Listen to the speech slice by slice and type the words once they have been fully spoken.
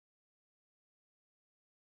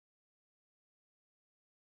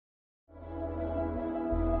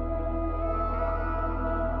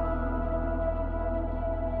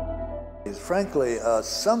Frankly,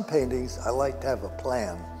 some paintings I like to have a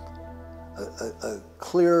plan, a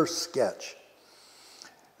clear sketch.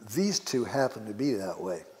 These two happen to be that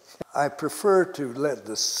way. I prefer to let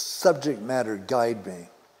the subject matter guide me.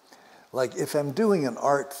 Like if I'm doing an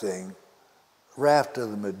art thing, Raft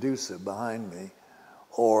of the Medusa behind me,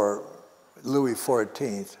 or Louis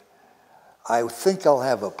XIV, I think I'll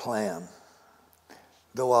have a plan.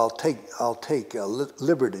 Though I'll take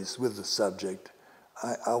liberties with the subject,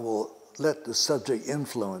 I will let the subject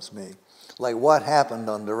influence me. Like what happened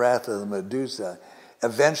on the Wrath of the Medusa.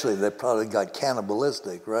 Eventually they probably got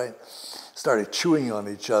cannibalistic, right? Started chewing on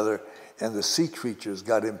each other, and the sea creatures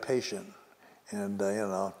got impatient and,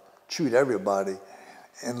 chewed everybody.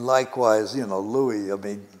 And likewise, Louis,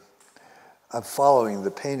 I'm following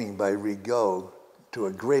the painting by Rigaud to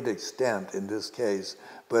a great extent in this case,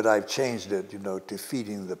 but I've changed it, to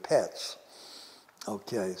feeding the pets.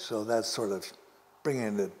 Okay, so that's sort of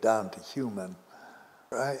bringing it down to human.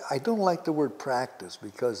 I don't like the word practice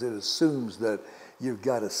because it assumes that you've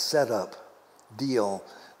got a setup deal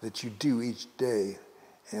that you do each day.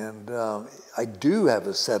 And I do have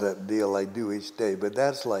a setup deal I do each day, but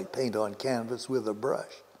that's like paint on canvas with a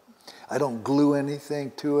brush. I don't glue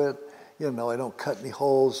anything to it. I don't cut any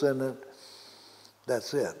holes in it.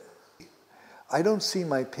 That's it. I don't see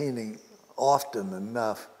my painting often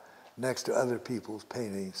enough next to other people's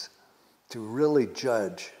paintings to really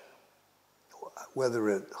judge whether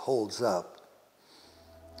it holds up.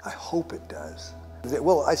 I hope it does.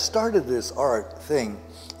 Well, I started this art thing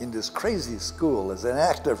in this crazy school as an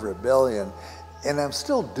act of rebellion, and I'm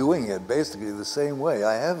still doing it basically the same way.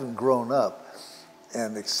 I haven't grown up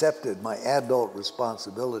and accepted my adult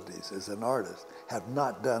responsibilities as an artist, have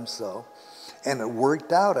not done so, and it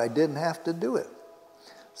worked out. I didn't have to do it.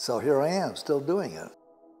 So here I am, still doing it.